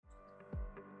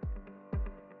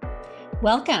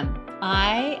Welcome.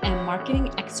 I am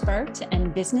marketing expert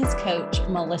and business coach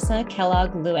Melissa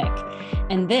Kellogg Lewick,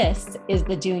 and this is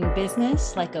the Doing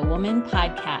Business Like a Woman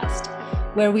podcast,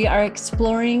 where we are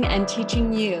exploring and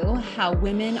teaching you how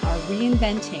women are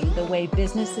reinventing the way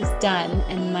business is done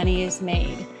and money is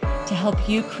made to help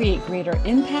you create greater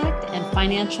impact and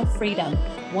financial freedom,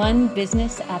 one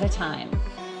business at a time.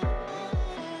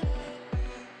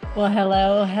 Well,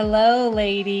 hello,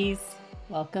 ladies.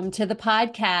 Welcome to the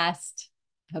podcast.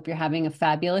 Hope you're having a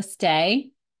fabulous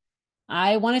day.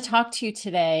 I want to talk to you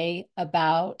today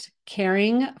about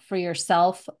caring for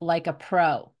yourself like a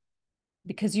pro,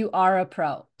 because you are a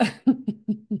pro.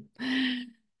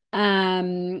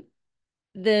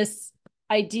 This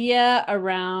idea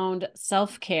around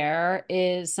self-care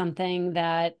is something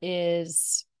that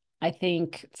is, I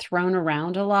think, thrown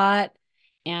around a lot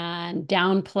and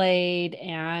downplayed.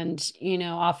 And,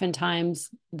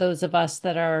 oftentimes those of us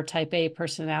that are type A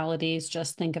personalities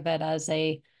just think of it as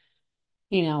a,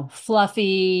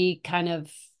 fluffy kind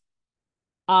of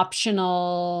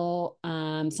optional,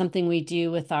 something we do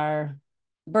with our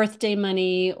birthday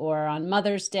money or on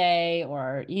Mother's Day,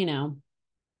 or,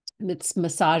 it's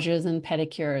massages and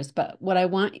pedicures. But what I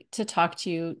want to talk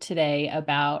to you today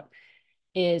about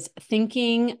is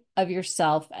thinking of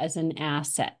yourself as an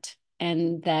asset,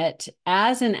 and that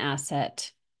as an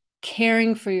asset,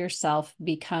 caring for yourself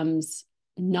becomes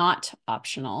not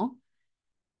optional,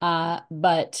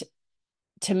 but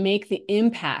to make the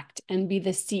impact and be the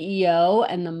CEO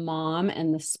and the mom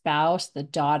and the spouse, the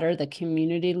daughter, the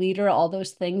community leader, all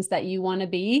those things that you want to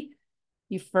be,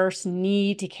 you first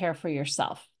need to care for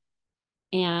yourself.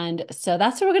 And so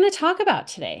that's what we're going to talk about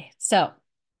today. So,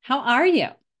 how are you?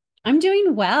 I'm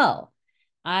doing well.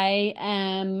 I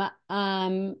am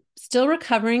still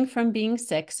recovering from being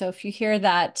sick. So if you hear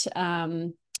that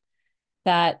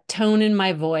that tone in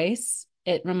my voice,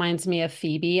 it reminds me of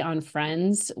Phoebe on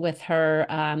Friends with her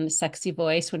sexy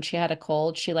voice. When she had a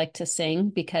cold, she liked to sing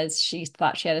because she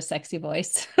thought she had a sexy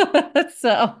voice.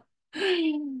 So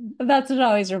that's what it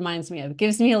always reminds me of. It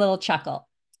gives me a little chuckle.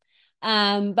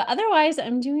 But otherwise,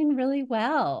 I'm doing really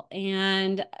well.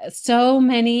 And so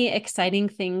many exciting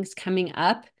things coming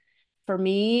up for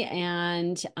me.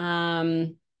 And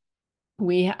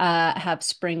we have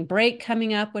spring break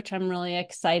coming up, which I'm really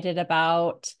excited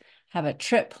about. Have a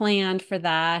trip planned for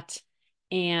that.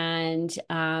 And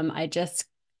I just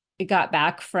got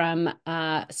back from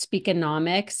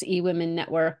Speakonomics. eWomen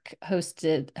Network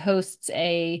hosts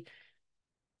a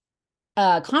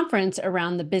conference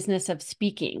around the business of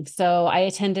speaking. So I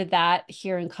attended that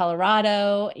here in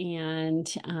Colorado, and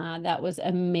that was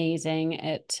amazing.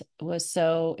 It was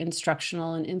so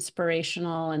instructional and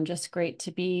inspirational, and just great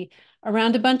to be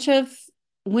around a bunch of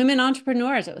women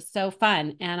entrepreneurs. It was so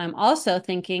fun. And I'm also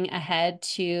thinking ahead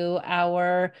to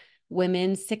our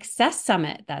Women's Success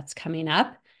Summit that's coming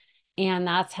up. And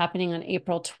that's happening on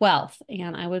April 12th.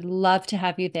 And I would love to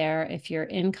have you there if you're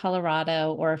in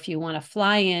Colorado, or if you want to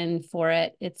fly in for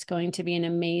it. It's going to be an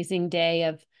amazing day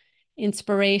of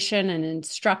inspiration and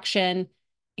instruction,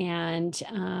 and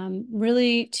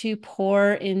really to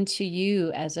pour into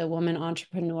you as a woman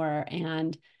entrepreneur.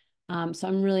 And so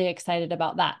I'm really excited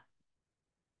about that.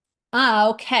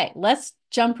 Okay, let's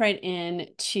jump right in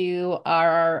to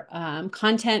our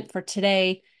content for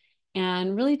today,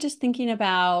 and really just thinking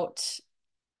about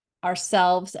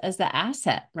ourselves as the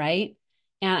asset, right?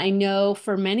 And I know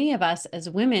for many of us as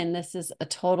women, this is a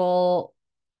total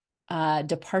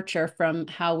departure from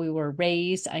how we were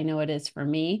raised. I know it is for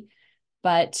me.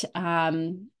 But,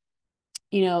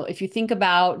 if you think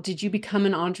about, did you become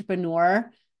an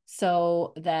entrepreneur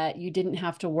so that you didn't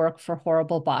have to work for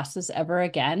horrible bosses ever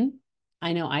again?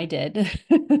 I know I did.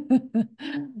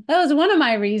 That was one of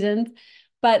my reasons.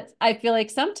 But I feel like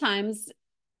sometimes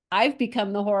I've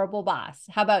become the horrible boss.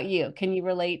 How about you? Can you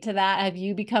relate to that? Have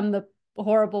you become the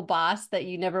horrible boss that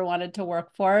you never wanted to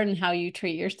work for, and how you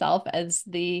treat yourself as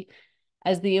the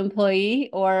employee?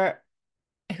 Or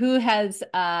who has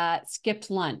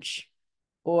skipped lunch,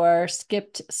 or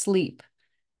skipped sleep,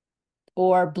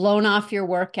 or blown off your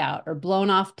workout, or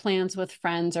blown off plans with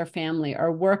friends or family,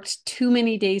 or worked too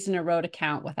many days in a row to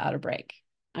count without a break?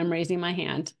 I'm raising my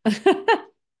hand.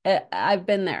 I've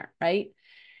been there, right?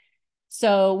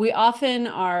 So we often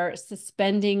are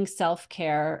suspending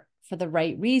self-care for the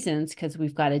right reasons, because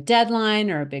we've got a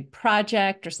deadline or a big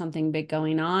project or something big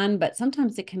going on, but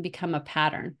sometimes it can become a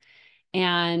pattern.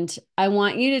 And I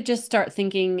want you to just start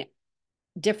thinking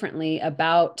differently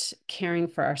about caring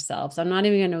for ourselves. I'm not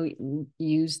even going to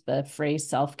use the phrase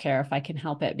self-care if I can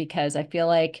help it, because I feel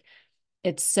like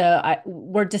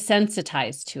we're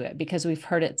desensitized to it because we've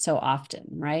heard it so often,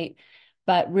 right?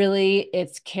 but really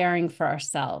it's caring for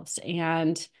ourselves.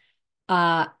 And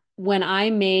when I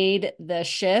made the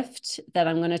shift that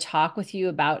I'm going to talk with you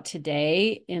about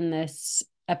today in this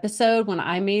episode, when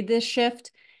I made this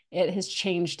shift, it has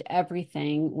changed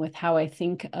everything with how I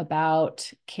think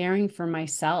about caring for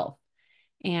myself.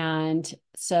 And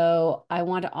so I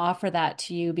want to offer that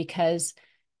to you because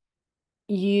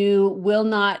you will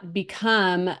not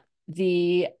become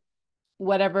the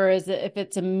whatever is it, if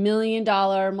it's $1 million,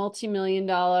 multi-million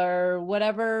dollar,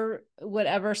 whatever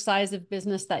size of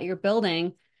business that you're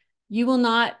building, you will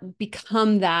not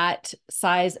become that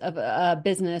size of a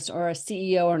business or a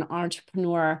CEO or an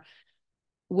entrepreneur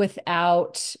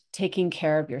without taking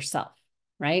care of yourself,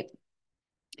 right?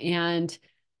 And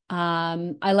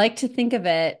I like to think of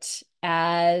it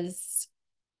as,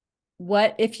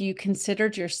 what if you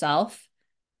considered yourself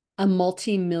a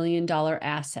multi-million dollar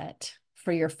asset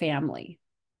for your family,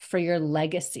 for your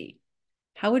legacy?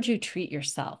 How would you treat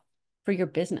yourself for your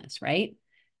business, right?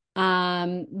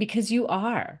 Because you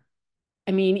are.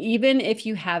 I mean, even if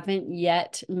you haven't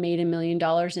yet made $1 million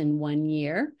in 1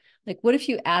 year, like what if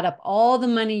you add up all the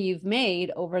money you've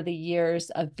made over the years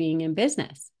of being in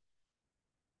business?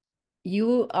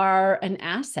 You are an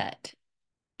asset,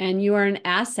 and you are an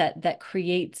asset that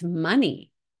creates money,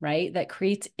 right? That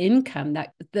creates income,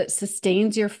 that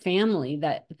sustains your family,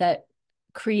 that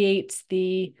creates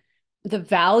the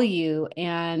value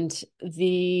and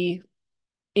the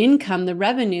income, the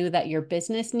revenue that your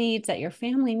business needs, that your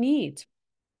family needs.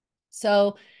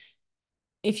 So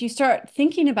if you start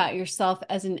thinking about yourself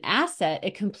as an asset,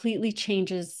 it completely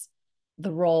changes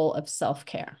the role of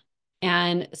self-care.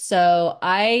 And so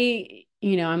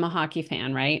I'm a hockey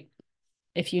fan, right?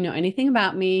 If you know anything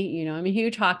about me, I'm a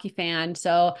huge hockey fan.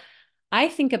 So I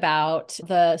think about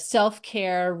the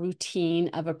self-care routine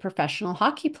of a professional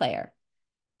hockey player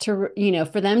for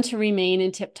them to remain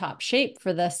in tip-top shape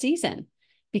for the season,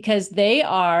 because they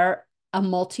are a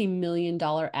multi-million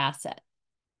dollar asset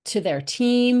to their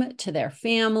team, to their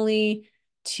family,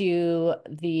 to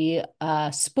the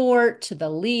sport, to the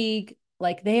league.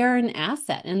 Like, they are an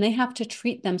asset, and they have to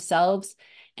treat themselves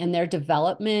and their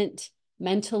development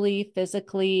mentally,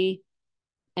 physically,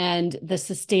 and the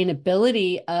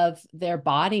sustainability of their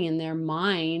body and their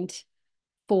mind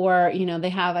for, they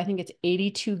have, I think it's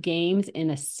 82 games in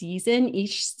a season.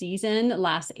 Each season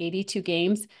lasts 82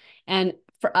 games. And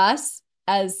for us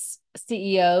as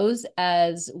CEOs,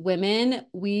 as women,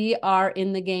 we are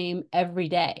in the game every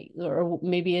day. Or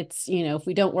maybe it's, if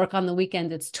we don't work on the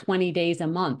weekend, it's 20 days a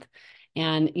month.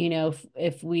 And,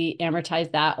 if we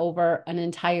amortize that over an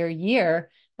entire year,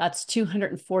 that's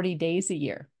 240 days a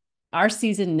year. Our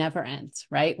season never ends,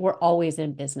 right? We're always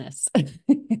in business.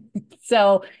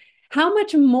 So how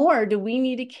much more do we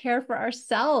need to care for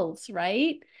ourselves,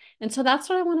 right? And so that's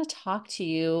what I want to talk to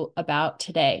you about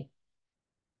today.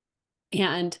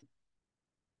 And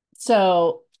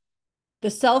so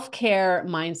the self-care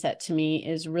mindset to me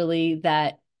is really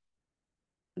that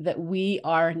we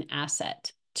are an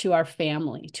asset to our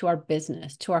family, to our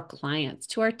business, to our clients,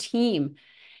 to our team.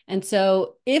 And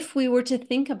so if we were to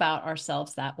think about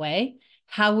ourselves that way,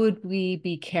 how would we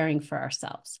be caring for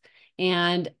ourselves?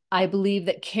 And I believe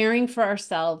that caring for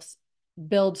ourselves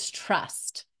builds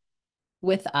trust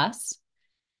with us.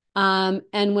 And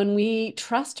when we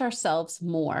trust ourselves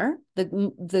more,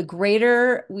 the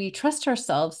greater we trust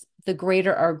ourselves, the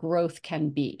greater our growth can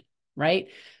be, right?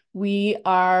 We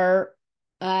are,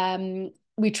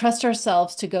 we trust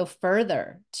ourselves to go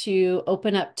further, to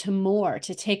open up to more,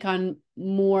 to take on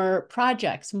more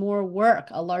projects, more work,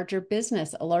 a larger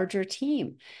business, a larger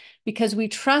team, because we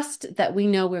trust that we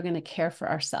know we're going to care for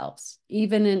ourselves,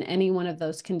 even in any one of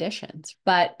those conditions.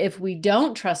 But if we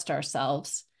don't trust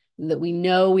ourselves, that we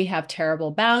know we have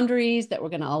terrible boundaries, that we're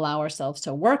going to allow ourselves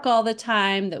to work all the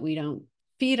time, that we don't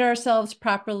feed ourselves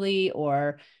properly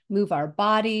or move our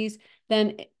bodies,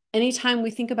 then anytime we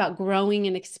think about growing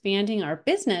and expanding our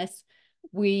business,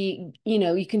 you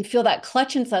can feel that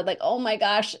clutch inside, like, oh my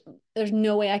gosh, there's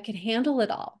no way I could handle it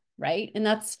all, right? And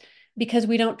that's because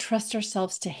we don't trust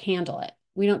ourselves to handle it.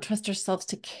 We don't trust ourselves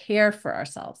to care for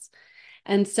ourselves.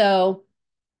 And so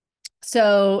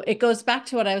it goes back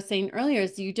to what I was saying earlier,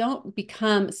 is you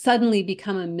don't suddenly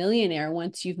become a millionaire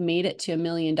once you've made it to $1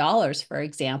 million, for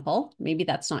example. Maybe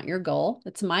that's not your goal.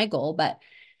 It's my goal, but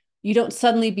you don't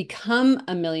suddenly become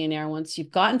a millionaire once you've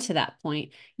gotten to that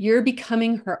point. You're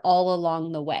becoming her all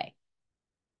along the way,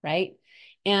 right?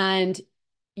 And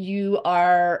you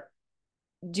are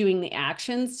doing the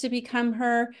actions to become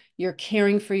her. You're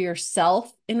caring for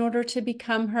yourself in order to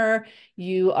become her.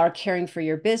 You are caring for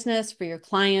your business, for your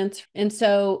clients. And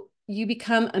so you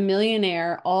become a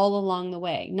millionaire all along the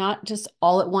way, not just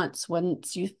all at once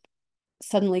you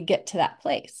suddenly get to that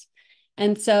place.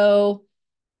 And so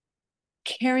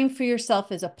caring for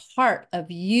yourself is a part of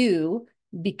you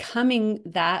becoming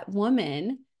that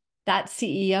woman, that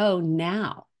CEO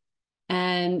now.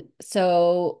 And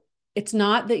so it's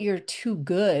not that you're too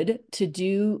good to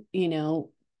do,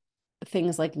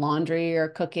 things like laundry or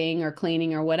cooking or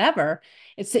cleaning or whatever.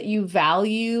 It's that you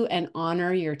value and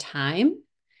honor your time.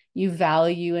 You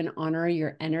value and honor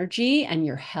your energy and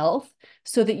your health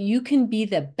so that you can be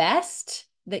the best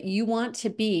that you want to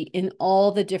be in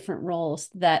all the different roles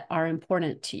that are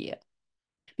important to you.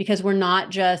 Because we're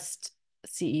not just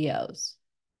CEOs.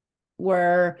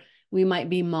 We might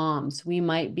be moms, we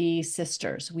might be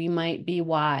sisters, we might be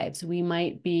wives, we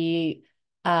might be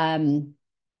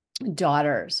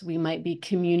daughters, we might be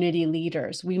community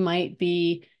leaders, we might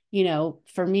be,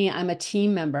 for me, I'm a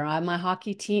team member, I'm a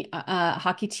hockey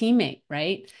teammate,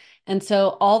 right? And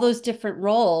so all those different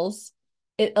roles,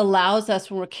 it allows us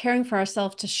when we're caring for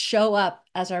ourselves to show up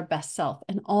as our best self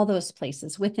in all those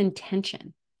places with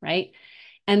intention, right?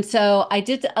 And so I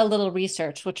did a little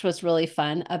research, which was really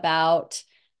fun, about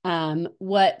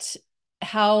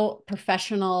how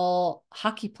professional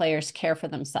hockey players care for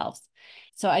themselves.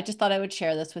 So I just thought I would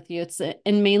share this with you. It's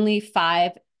in mainly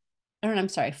four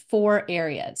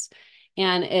areas,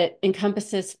 and it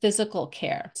encompasses physical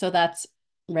care. So that's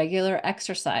regular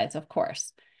exercise, of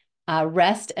course.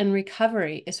 Rest and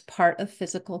recovery is part of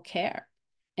physical care,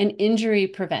 and injury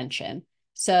prevention.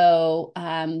 So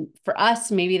for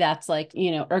us, maybe that's like,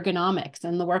 ergonomics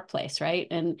in the workplace, right?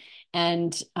 And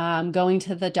going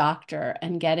to the doctor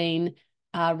and getting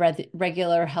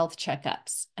regular health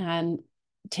checkups and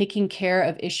taking care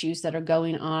of issues that are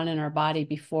going on in our body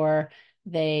before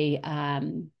they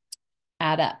add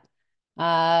up.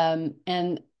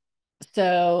 And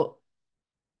so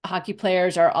hockey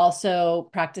players are also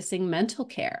practicing mental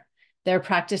care. They're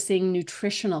practicing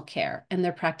nutritional care, and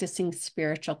they're practicing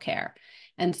spiritual care.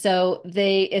 And so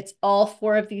it's all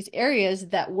four of these areas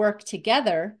that work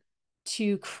together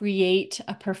to create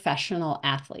a professional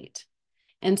athlete.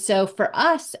 And so for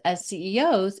us as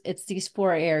CEOs, it's these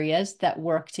four areas that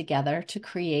work together to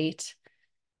create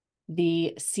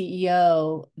the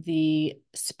CEO, the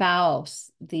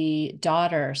spouse, the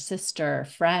daughter, sister,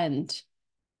 friend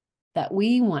that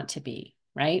we want to be,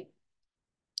 right?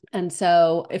 And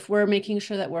so if we're making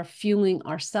sure that we're fueling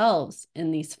ourselves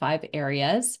in these five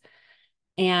areas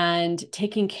and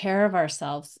taking care of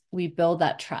ourselves, we build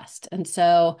that trust. And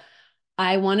so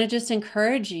I want to just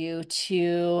encourage you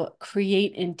to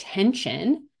create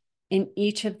intention in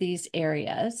each of these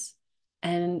areas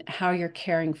and how you're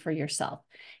caring for yourself.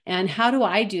 And how do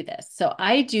I do this? So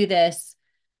I do this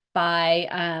by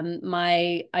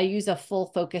I use a full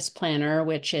focus planner,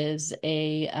 which is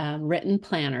a written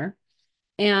planner.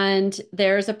 And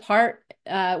there's a part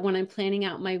when I'm planning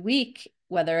out my week,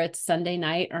 whether it's Sunday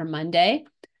night or Monday,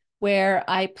 where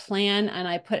I plan and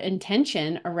I put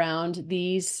intention around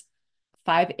these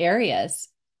five areas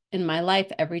in my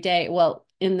life every day. Well,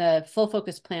 in the full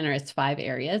focus planner, it's 5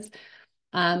 areas,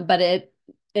 but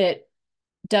it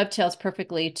dovetails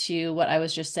perfectly to what I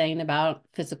was just saying about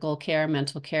physical care,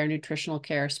 mental care, nutritional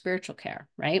care, spiritual care,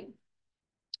 right?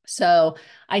 So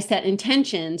I set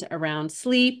intentions around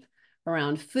sleep,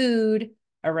 around food,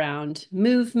 around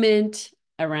movement,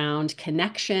 around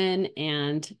connection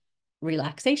and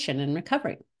relaxation and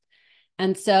recovery.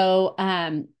 And so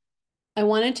I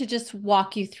wanted to just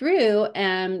walk you through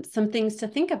some things to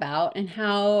think about and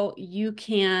how you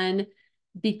can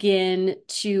begin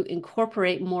to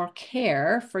incorporate more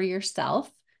care for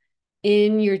yourself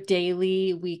in your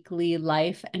daily, weekly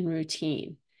life and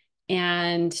routine,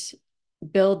 and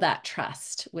build that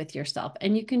trust with yourself.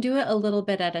 And you can do it a little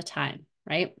bit at a time,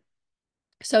 right?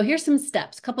 So here's some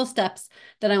steps, couple steps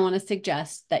that I want to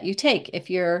suggest that you take if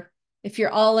you're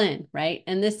all in, right?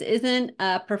 And this isn't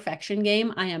a perfection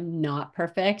game. I am not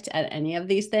perfect at any of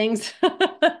these things,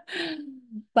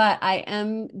 but I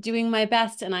am doing my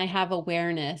best, and I have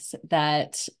awareness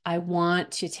that I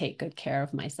want to take good care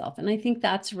of myself. And I think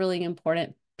that's really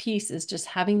important piece, is just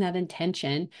having that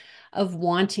intention of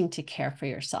wanting to care for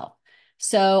yourself.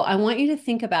 So I want you to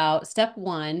think about, step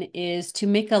one is to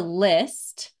make a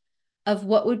list of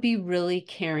what would be really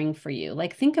caring for you.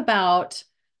 Like, think about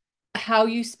how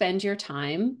you spend your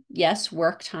time. Yes,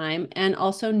 work time, and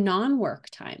also non-work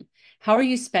time. How are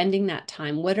you spending that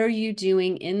time? What are you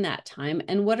doing in that time?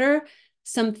 And what are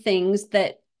some things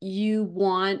that you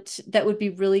want that would be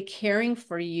really caring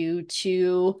for you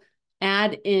to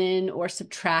add in or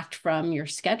subtract from your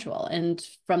schedule and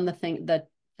from the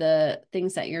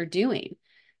things that you're doing?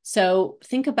 So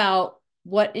think about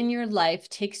what in your life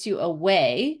takes you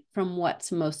away from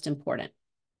what's most important.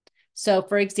 So,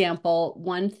 for example,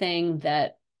 one thing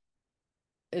that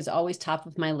is always top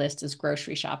of my list is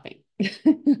grocery shopping.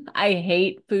 I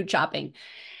hate food shopping.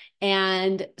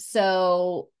 And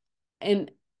so, and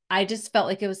I just felt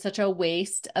like it was such a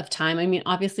waste of time. I mean,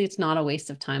 obviously, it's not a waste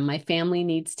of time. My family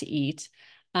needs to eat.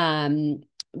 Um,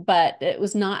 but it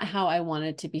was not how I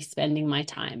wanted to be spending my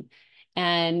time.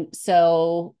 And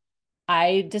so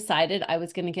I decided I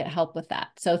was going to get help with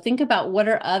that. So think about what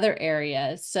are other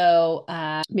areas. So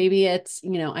maybe it's,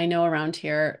 I know around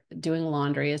here doing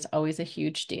laundry is always a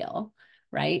huge deal,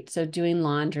 right? So doing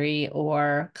laundry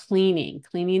or cleaning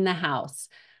the house,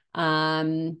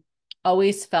 um,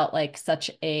 always felt like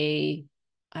such a,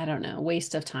 I don't know,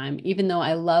 waste of time, even though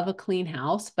I love a clean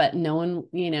house, but no one,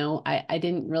 I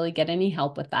didn't really get any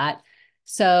help with that.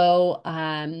 So,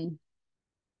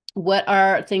 what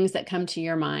are things that come to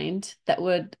your mind that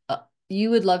would you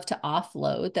would love to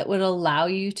offload that would allow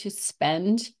you to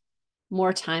spend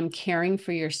more time caring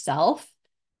for yourself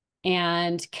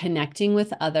and connecting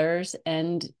with others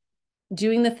and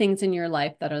doing the things in your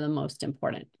life that are the most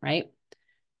important, right?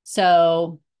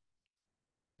 So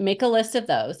make a list of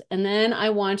those. And then I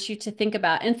want you to think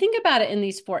about it in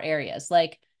these 4 areas,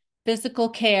 like physical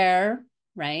care,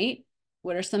 right?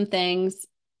 What are some things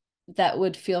that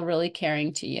would feel really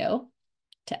caring to you?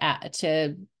 To add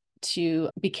to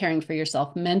be caring for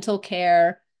yourself, mental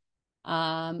care,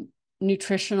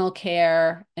 nutritional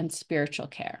care, and spiritual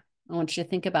care. I want you to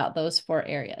think about those 4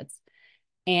 areas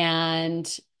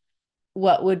and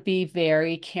what would be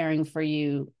very caring for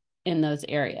you in those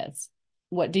areas.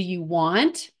 What do you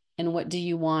want and what do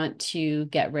you want to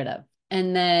get rid of?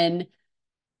 And then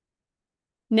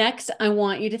next, I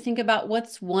want you to think about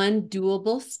what's one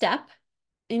doable step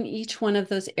in each one of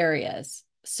those areas.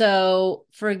 So,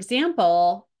 for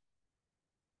example,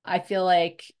 I feel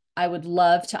like I would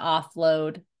love to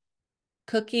offload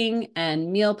cooking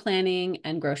and meal planning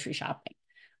and grocery shopping.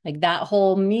 Like that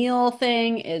whole meal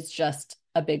thing is just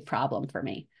a big problem for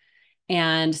me.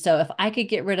 And so if I could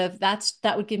get rid of that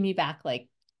would give me back like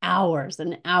hours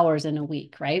and hours in a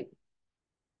week, right?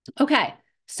 Okay.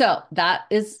 So that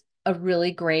is a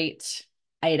really great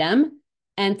item.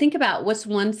 And think about what's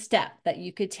one step that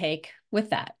you could take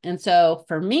with that. And so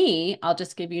for me, I'll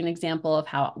just give you an example of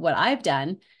what I've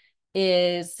done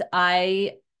is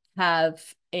I have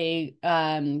a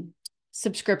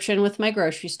subscription with my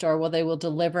grocery store where they will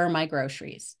deliver my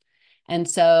groceries. And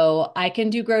so I can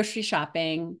do grocery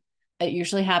shopping. It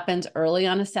usually happens early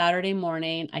on a Saturday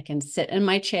morning. I can sit in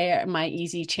my chair, my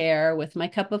easy chair with my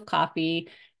cup of coffee,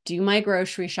 do my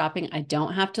grocery shopping. I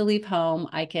don't have to leave home.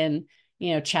 I can,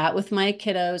 chat with my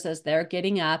kiddos as they're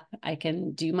getting up. I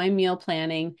can do my meal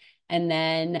planning and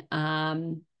then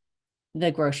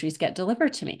the groceries get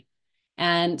delivered to me.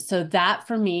 And so that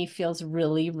for me feels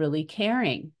really, really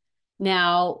caring.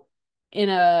 Now, in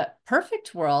a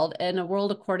perfect world, in a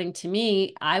world according to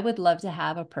me, I would love to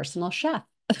have a personal chef.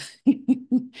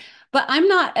 But I'm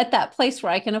not at that place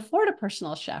where I can afford a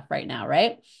personal chef right now,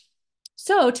 right?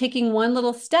 So taking one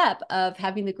little step of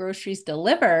having the groceries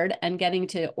delivered and getting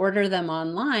to order them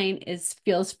online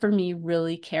feels for me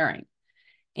really caring.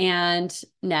 And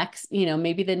next,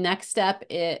 maybe the next step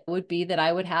it would be that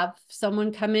I would have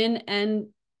someone come in and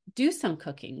do some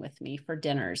cooking with me for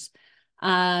dinners.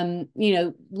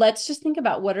 Let's just think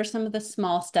about what are some of the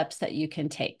small steps that you can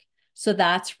take. So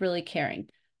that's really caring.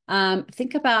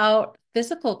 Think about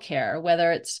physical care,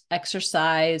 whether it's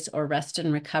exercise or rest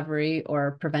and recovery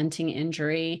or preventing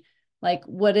injury. Like,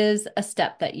 what is a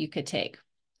step that you could take?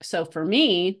 So for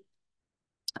me,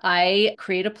 I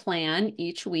create a plan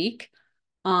each week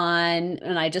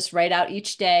and I just write out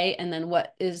each day and then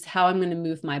how I'm going to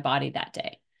move my body that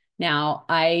day. Now,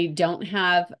 I don't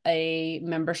have a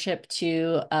membership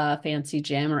to a fancy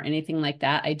gym or anything like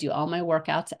that. I do all my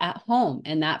workouts at home,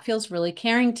 and that feels really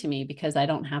caring to me because I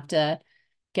don't have to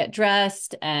get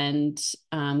dressed and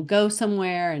go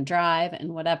somewhere and drive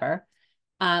and whatever.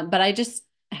 But I just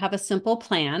have a simple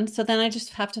plan. So then I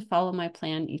just have to follow my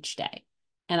plan each day.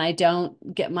 And I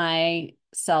don't get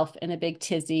myself in a big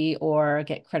tizzy or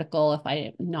get critical if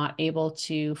I'm not able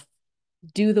to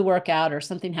do the workout or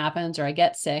something happens or I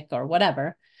get sick or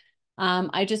whatever.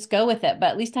 I just go with it.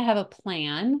 But at least I have a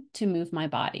plan to move my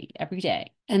body every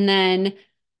day. And then,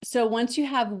 so once you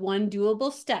have one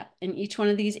doable step in each one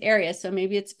of these areas, so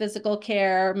maybe it's physical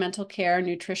care, mental care,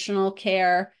 nutritional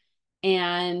care,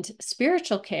 and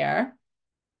spiritual care,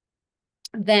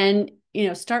 then,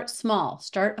 start small,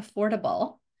 start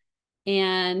affordable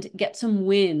and get some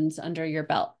wins under your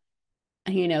belt.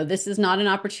 This is not an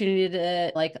opportunity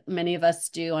to, like many of us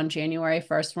do on January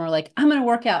 1st, when we're like, I'm going to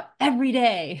work out every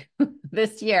day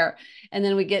this year. And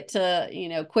then we get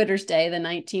to, Quitter's Day, the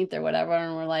 19th or whatever.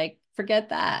 And we're like, forget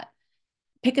that.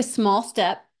 Pick a small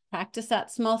step, practice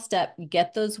that small step,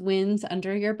 get those wins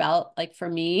under your belt. Like for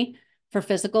me, for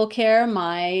physical care,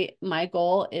 my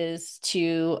goal is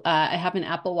to, I have an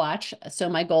Apple Watch. So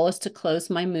my goal is to close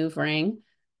my move ring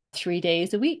 3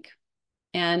 days a week.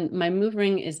 And my move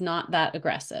ring is not that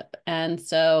aggressive. And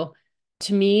so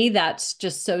to me, that's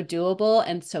just so doable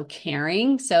and so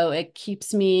caring. So it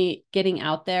keeps me getting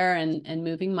out there and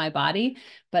moving my body,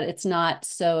 but it's not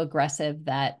so aggressive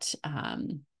that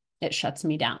it shuts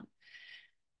me down.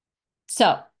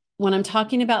 So when I'm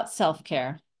talking about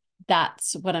self-care,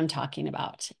 that's what I'm talking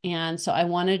about. And so I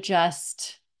want to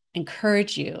just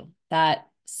encourage you that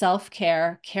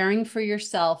self-care, caring for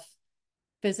yourself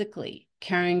physically,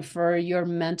 caring for your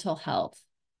mental health,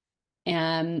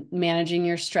 and managing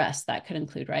your stress, that could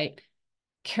include, right?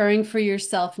 Caring for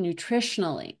yourself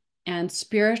nutritionally and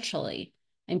spiritually,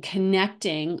 and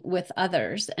connecting with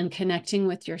others and connecting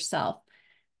with yourself.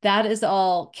 That is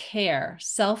all care,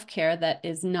 self-care that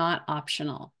is not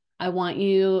optional. I want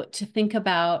you to think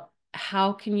about,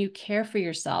 how can you care for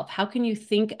yourself? How can you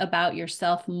think about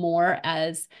yourself more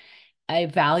as a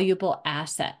valuable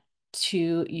asset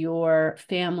to your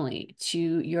family,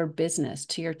 to your business,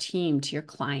 to your team, to your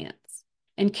clients,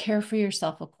 and care for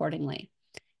yourself accordingly.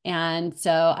 And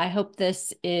so I hope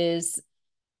this is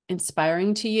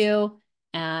inspiring to you.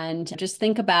 And just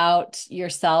think about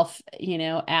yourself,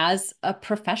 as a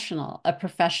professional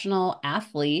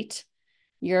athlete.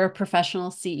 You're a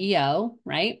professional CEO,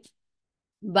 right?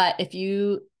 But if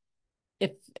you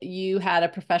had a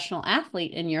professional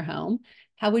athlete in your home,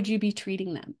 how would you be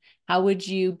treating them? How would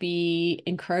you be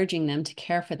encouraging them to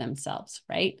care for themselves,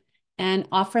 right? And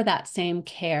offer that same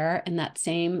care and that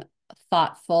same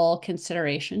thoughtful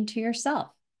consideration to yourself.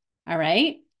 All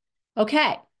right.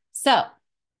 Okay. So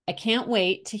I can't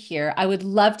wait to hear. I would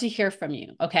love to hear from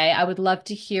you. Okay. I would love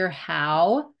to hear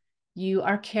how you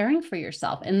are caring for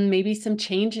yourself, and maybe some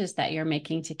changes that you're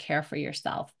making to care for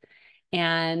yourself.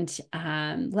 And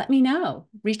let me know.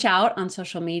 Reach out on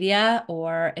social media,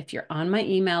 or if you're on my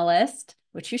email list,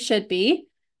 which you should be,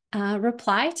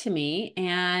 reply to me,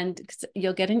 and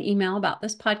you'll get an email about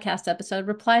this podcast episode.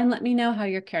 Reply and let me know how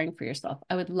you're caring for yourself.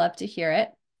 I would love to hear it.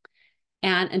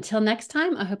 And until next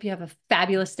time, I hope you have a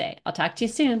fabulous day. I'll talk to you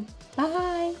soon.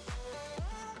 Bye.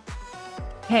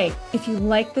 Hey, if you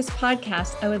like this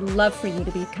podcast, I would love for you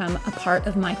to become a part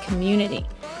of my community.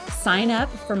 Sign up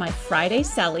for my Friday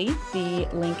Selly. The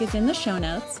link is in the show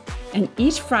notes. And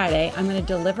each Friday, I'm going to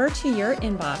deliver to your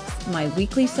inbox my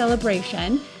weekly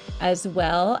celebration, as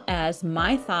well as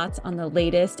my thoughts on the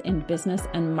latest in business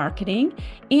and marketing.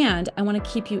 And I want to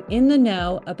keep you in the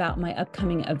know about my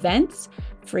upcoming events,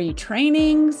 free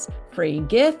trainings, free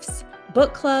gifts,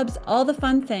 book clubs, all the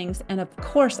fun things. And of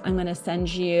course, I'm going to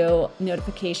send you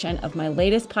notification of my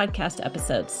latest podcast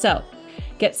episodes. So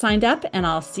get signed up and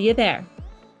I'll see you there.